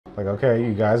Like, okay,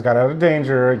 you guys got out of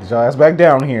danger. Get your ass back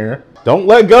down here. Don't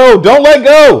let go! Don't let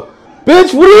go!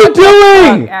 Bitch, what are you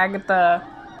doing? Agatha.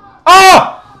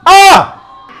 Ah! Ah!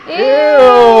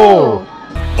 Ew!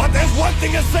 But there's one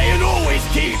thing a saying always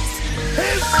keeps.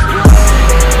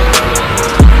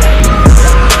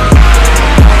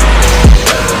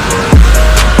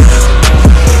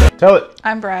 Tell it.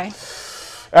 I'm Bri.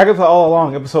 Agatha all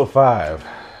along, episode 5.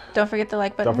 Don't forget the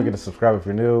like button. Don't forget to subscribe if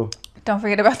you're new. Don't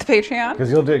forget about the Patreon.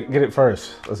 Because you'll get it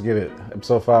first. Let's get it.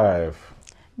 Episode 5.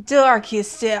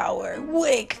 Darkest hour,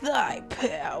 wake thy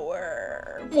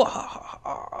power.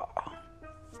 Wahahaha.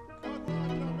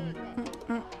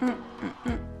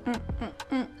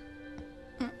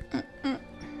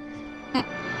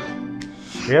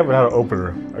 We haven't had an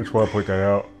opener. I just want to point that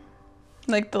out.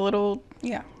 Like the little,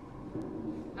 yeah.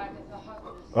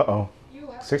 Uh-oh.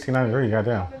 69 degrees,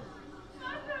 goddamn.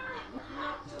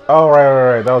 Oh,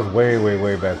 right. That was way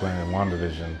back when in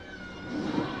WandaVision.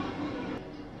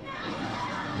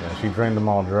 Yeah, she drained them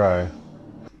all dry.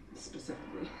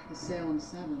 Specifically, the Salem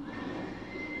 7.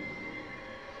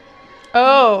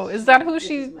 Oh, is that who This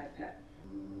she... is my pet.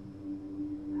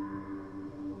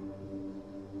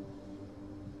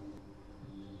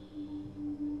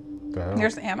 The hell?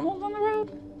 There's animals on the road?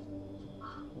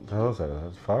 What the hell is that?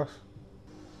 That's a fox?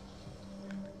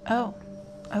 Oh,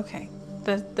 okay.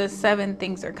 The 7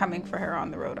 things are coming for her on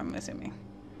the road, I'm assuming.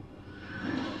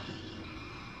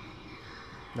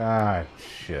 Ah,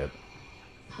 shit.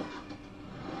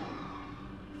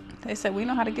 They said, we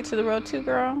know how to get to the road too,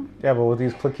 girl. Yeah, but with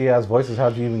these clicky-ass voices,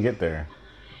 how'd you even get there?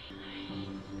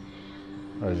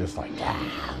 Or just like, down.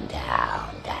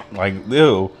 Like,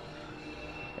 ew.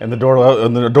 And the door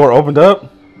opened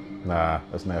up? Nah,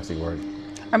 that's nasty work.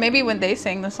 Or maybe when they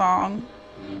sang the song.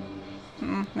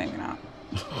 Maybe not.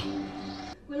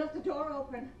 We left the door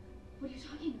open. What are you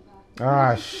talking about?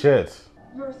 Ah, shit.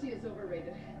 Mercy is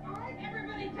overrated. All right,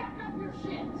 everybody, pack up your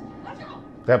shit. Let's go.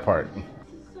 That part. This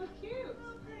is so cute.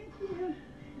 Oh, thank you.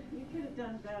 You could have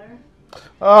done better.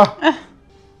 Oh, All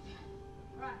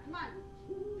right, come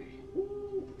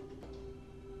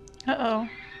on. Uh-oh.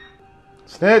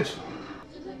 snitch.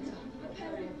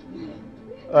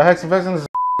 Hexafection is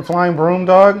a flying broom,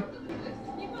 dog.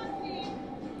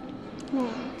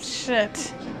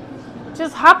 Shit.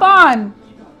 Just hop on.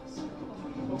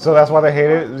 So that's why they hate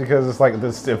it, because it's like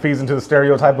this, it feeds into the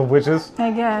stereotype of witches.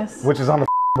 I guess. Witches on the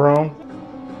broom.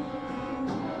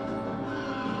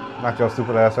 Knock your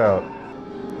stupid ass out.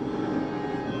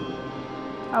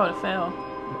 I would have fell.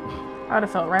 I would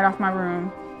have fell right off my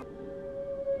room.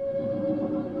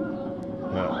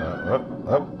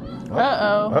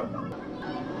 Uh-oh.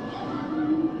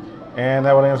 And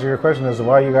that would answer your question as to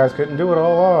why you guys couldn't do it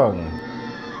all along.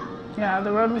 Yeah,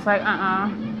 the road was like,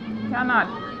 y'all not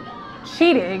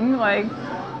cheating. Like,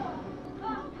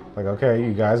 okay,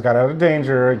 you guys got out of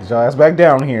danger. Get your ass back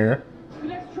down here.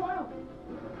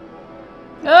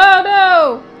 oh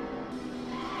no!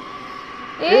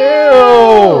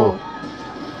 Ew!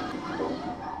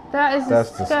 That's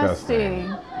disgusting.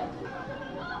 disgusting.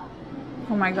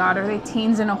 Oh my god, are they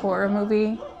teens in a horror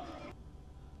movie?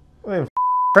 What,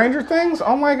 Stranger Things?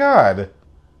 Oh my god.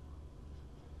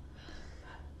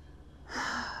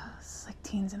 It's like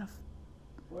teens in a...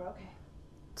 We're okay.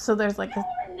 So there's like a...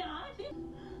 We're not.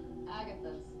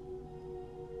 Agatha's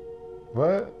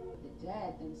What? the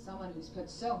dead than someone who's put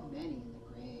so many in the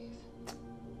grave.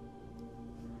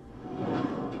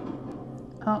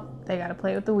 Oh, they gotta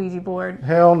play with the Ouija board.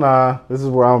 Hell nah. This is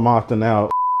where I'm opting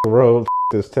out. The road,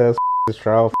 this test, this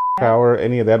trial, power,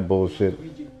 any of that bullshit.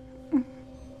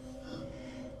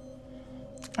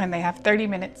 And they have 30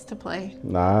 minutes to play.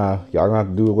 Nah, y'all gonna have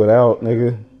to do it without,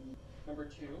 nigga. Number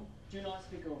 2, do not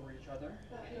speak over each other.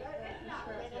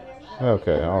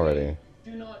 Okay, already.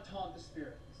 Do not taunt the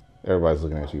spirits. Everybody's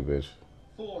looking at you, bitch.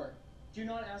 4, do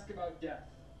not ask about death.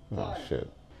 Oh, 5, shit.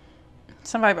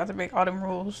 Somebody about to break all them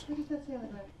rules. What does that say on the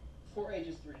back? for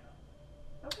ages 3 and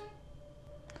up. Okay.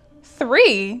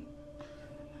 3?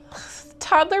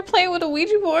 Toddler playing with a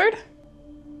Ouija board?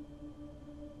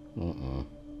 Mm-mm.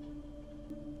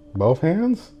 Both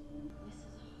hands?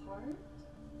 Mrs. Hart?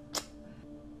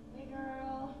 Hey,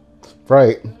 girl.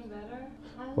 Right. Any better?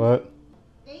 What?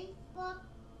 Facebook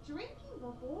drinking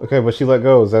before. Okay, but she let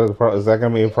go. Is that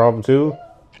gonna be a problem too?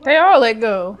 They all let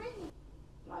go.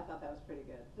 I thought that was pretty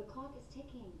good. The clock is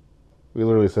ticking. We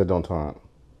literally said don't taunt.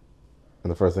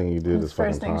 And the first thing you did The is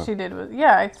fucking first thing taunt. she did was,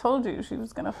 yeah, I told you she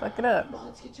was gonna fuck it up. Well,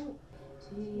 let's get to it.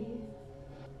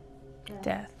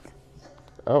 Death.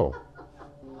 Oh.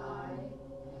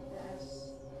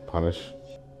 I-S. Punish.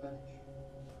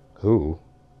 Who?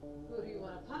 Who do you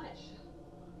want to punish?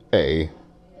 A.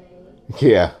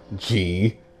 Yeah.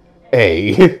 G.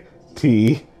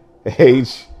 A-T-H-A.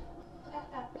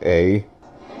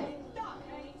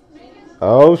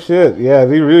 Oh shit! Yeah,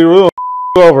 they really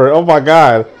over. Oh my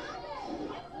god!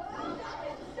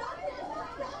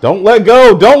 Don't let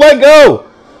go! Don't let go!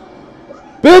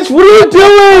 Bitch, what are you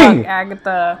doing?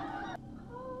 Agatha.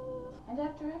 And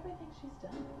after everything she's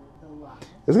done, the lie.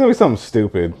 It's gonna be something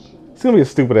stupid. It's gonna be a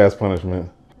stupid ass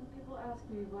punishment. People ask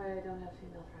me why I don't have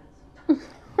female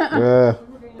friends. Yeah.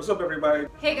 What's up, everybody?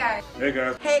 Hey guys. Hey,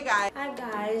 guys. Hey guys. Hi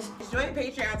guys. Join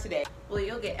Patreon today. Well,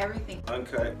 you'll get everything.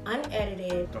 Uncut.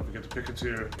 Unedited. Don't forget to pick a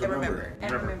tier.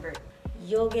 And remember.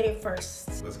 You'll get it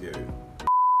first. Let's get it.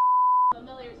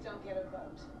 Familiars don't get a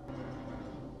vote.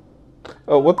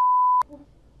 Oh, what?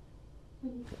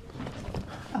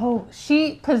 Oh,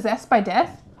 she possessed by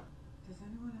death?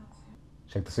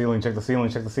 Check the ceiling. Check the ceiling.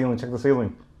 Check the ceiling. Check the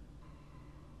ceiling.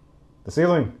 The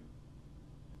ceiling.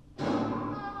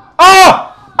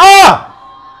 Ah! Ah!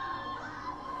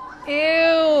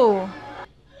 Ew.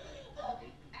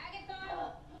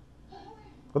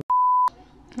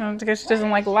 Oh, because she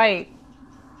doesn't like light.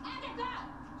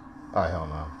 Oh hell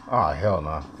no. Oh hell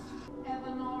no.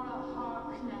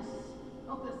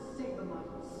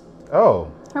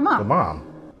 Oh. Her mom. The mom.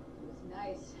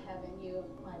 Nice having you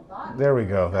my body. There we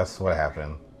go. That's what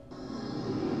happened.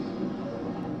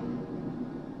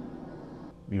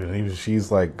 Even if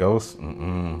she's like ghost,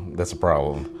 that's a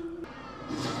problem.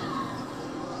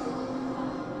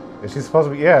 Is she supposed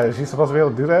to be? Yeah, is she supposed to be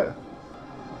able to do that?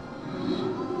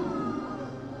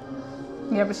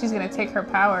 Yeah, but she's gonna take her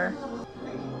power.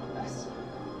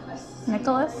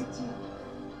 Nicholas?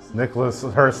 Nicholas,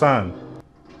 her son.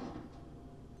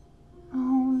 Oh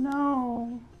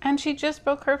no. And she just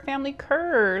broke her family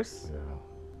curse. Yeah.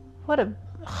 What a...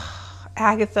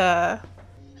 Agatha.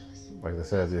 Like I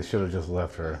said, they should have just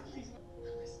left her.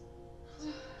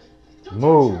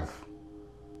 Move.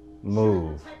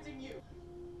 Move.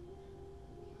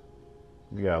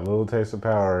 You got a little taste of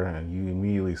power and you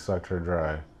immediately sucked her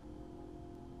dry.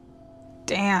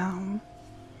 Damn.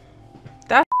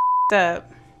 That's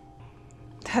up.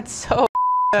 That's so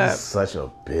She's up. such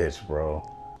a bitch, bro.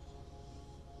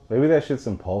 Maybe that shit's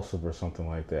impulsive or something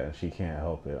like that and she can't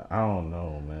help it. I don't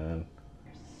know, man.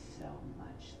 So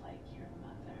much like your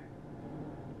mother.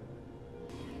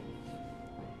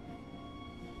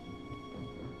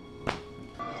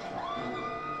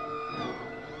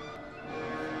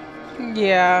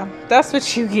 Yeah, that's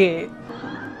what you get.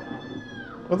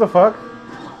 What the fuck?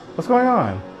 What's going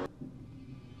on?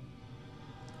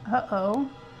 Uh-oh.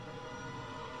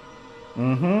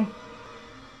 Mm-hmm.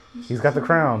 He's got the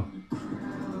crown.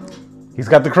 He's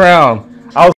got the crown.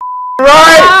 I was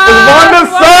right! It's Wanda's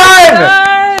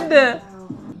son!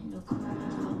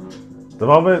 The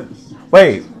moment...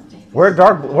 Wait. Where'd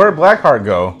Blackheart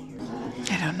go?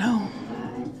 I don't know.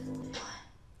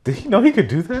 Did he know he could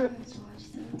do that?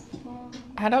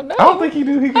 I don't know. I don't think he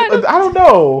knew he could... I don't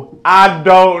know. I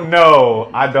don't know.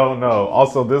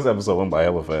 Also, this episode went by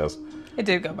hella fast. It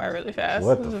did go by really fast.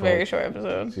 What It was the a very fuck? short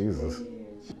episode. Jesus.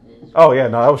 Oh, yeah.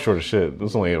 No, that was short as shit. It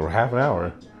was only half an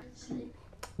hour.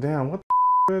 Damn, what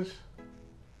the bitch?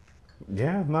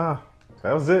 Yeah, nah.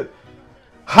 That was it.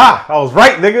 Ha! I was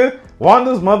right, nigga.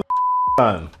 Wanda's mother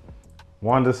son.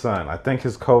 Wanda's son. I think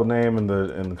his code name in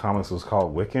the comics was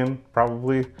called Wiccan,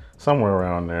 probably. Somewhere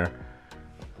around there.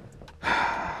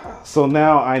 So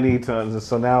now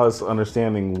now it's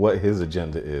understanding what his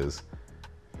agenda is.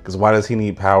 Because why does he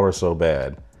need power so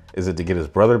bad? Is it to get his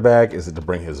brother back? Is it to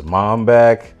bring his mom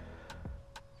back?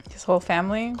 His whole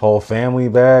family? Whole family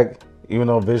back? Even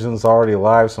though Vision's already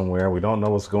alive somewhere, we don't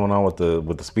know what's going on with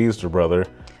the speedster brother.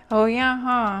 Oh yeah,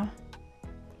 huh?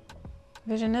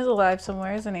 Vision is alive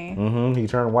somewhere, isn't he? Mm-hmm. He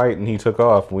turned white and he took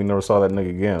off. We never saw that nigga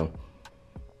again.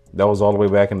 That was all the way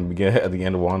back in the beginning, at the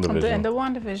end of WandaVision. At the end of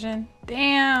WandaVision.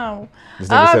 Damn. This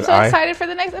Oh, nigga I'm said, so excited for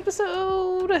the next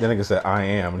episode. That nigga said, I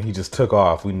am, and he just took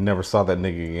off. We never saw that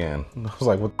nigga again. I was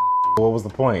like, what was the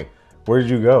point? Where did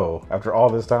you go after all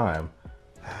this time?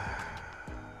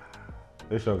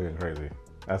 This show getting crazy.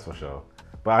 That's for sure.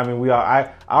 But I mean,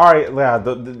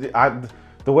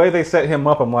 the way they set him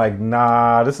up, I'm like,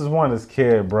 nah, this is Wanda's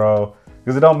kid, bro.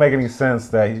 Because it don't make any sense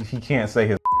that he can't say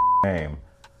his name.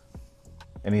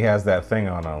 And he has that thing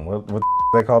on him. What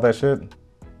they call that shit?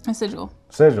 A sigil.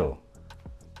 Sigil.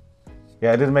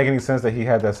 Yeah, it didn't make any sense that he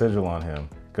had that sigil on him.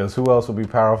 Because who else would be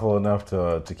powerful enough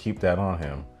to keep that on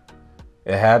him?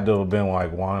 It had to have been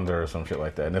like Wanda or some shit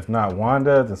like that. And if not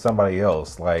Wanda, then somebody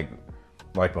else, like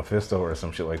Mephisto or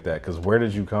some shit like that. Because where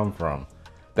did you come from?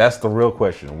 That's the real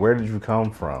question. Where did you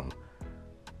come from?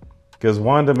 Because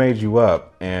Wanda made you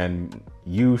up, and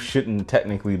you shouldn't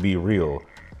technically be real.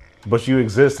 But you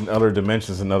exist in other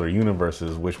dimensions and other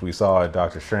universes, which we saw at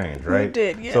Doctor Strange, right? We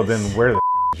did, yes. So then where the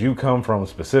did you come from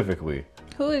specifically?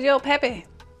 Who is your peppy?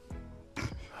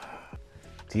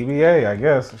 TBA, I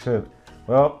guess. Shit.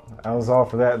 Well, that was all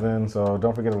for that then. So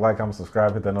don't forget to like, comment,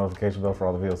 subscribe, hit that notification bell for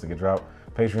all the videos that get dropped.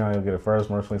 Patreon, you'll get it first.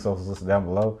 Merch link, socials listed down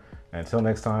below. And until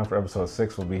next time for episode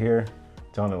 6, we'll be here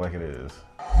telling it like it is.